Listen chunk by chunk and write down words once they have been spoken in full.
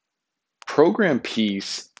Program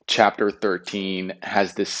Peace, Chapter 13,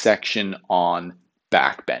 has this section on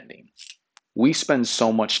backbending. We spend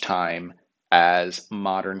so much time as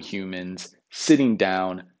modern humans sitting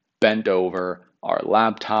down, bent over our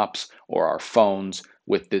laptops or our phones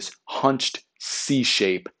with this hunched C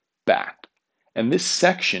shape back. And this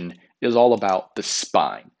section is all about the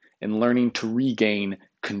spine and learning to regain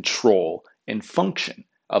control and function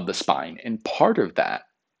of the spine. And part of that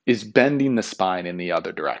is bending the spine in the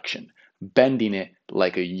other direction, bending it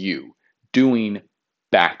like a U, doing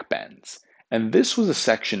back bends. And this was a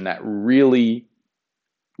section that really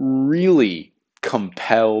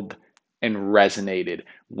compelled and resonated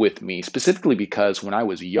with me, specifically because when I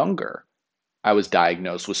was younger, I was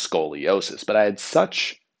diagnosed with scoliosis, but I had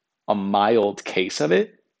such a mild case of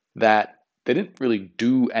it that they didn't really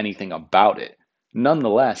do anything about it.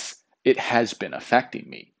 Nonetheless, it has been affecting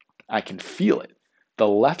me. I can feel it. The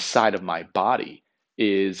left side of my body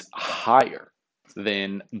is higher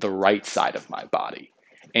than the right side of my body.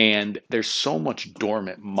 And there's so much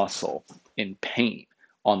dormant muscle in pain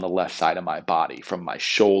on the left side of my body, from my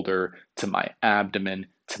shoulder to my abdomen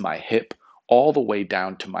to my hip, all the way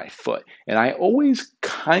down to my foot. And I always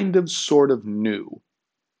kind of sort of knew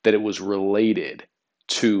that it was related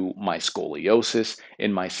to my scoliosis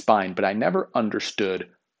in my spine, but I never understood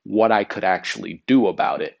what I could actually do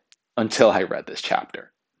about it until I read this chapter.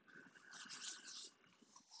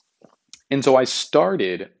 And so I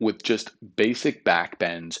started with just basic back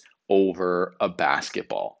bends over a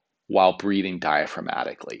basketball while breathing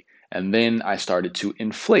diaphragmatically. And then I started to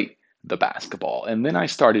inflate the basketball. And then I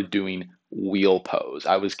started doing wheel pose.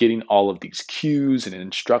 I was getting all of these cues and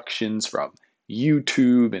instructions from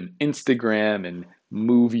YouTube and Instagram and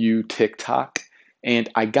MoveU, TikTok. And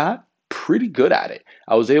I got pretty good at it.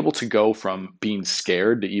 I was able to go from being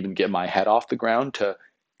scared to even get my head off the ground to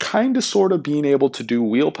kind of sort of being able to do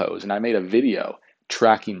wheel pose. And I made a video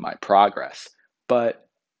tracking my progress. But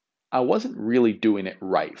I wasn't really doing it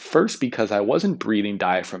right. First, because I wasn't breathing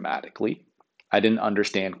diaphragmatically. I didn't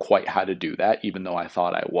understand quite how to do that, even though I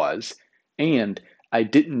thought I was. And I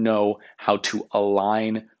didn't know how to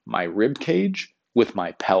align my rib cage with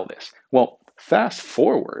my pelvis. Well, fast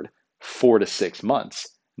forward 4 to 6 months.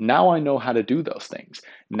 Now I know how to do those things.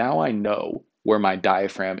 Now I know where my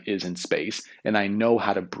diaphragm is in space, and I know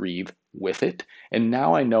how to breathe with it. And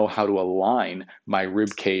now I know how to align my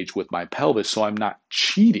rib cage with my pelvis so I'm not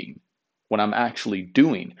cheating when I'm actually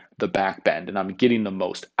doing the back bend and I'm getting the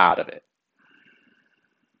most out of it.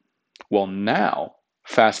 Well, now,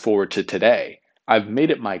 fast forward to today, I've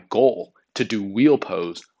made it my goal to do wheel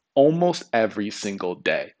pose almost every single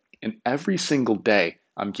day. And every single day,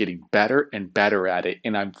 I'm getting better and better at it.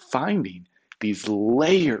 And I'm finding these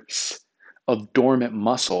layers of dormant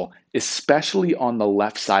muscle, especially on the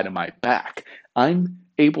left side of my back. I'm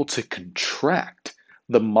able to contract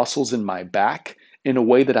the muscles in my back in a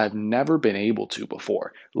way that I've never been able to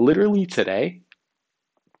before. Literally today,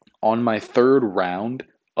 on my third round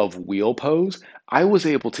of wheel pose, I was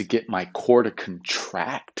able to get my core to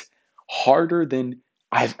contract harder than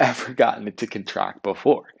I've ever gotten it to contract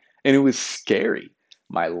before. And it was scary.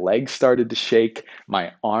 My legs started to shake,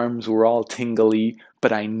 my arms were all tingly,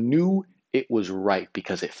 but I knew it was right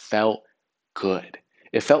because it felt good.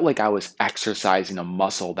 It felt like I was exercising a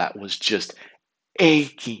muscle that was just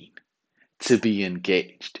aching to be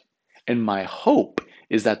engaged. And my hope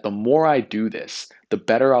is that the more I do this, the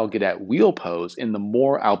better I'll get at wheel pose and the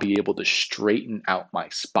more I'll be able to straighten out my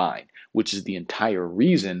spine, which is the entire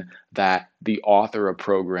reason that the author of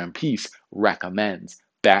Program Peace recommends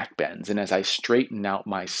back bends. And as I straighten out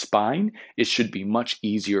my spine, it should be much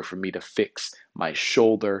easier for me to fix my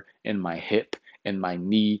shoulder and my hip and my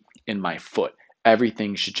knee and my foot.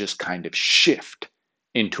 Everything should just kind of shift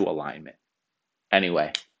into alignment.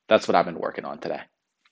 Anyway, that's what I've been working on today.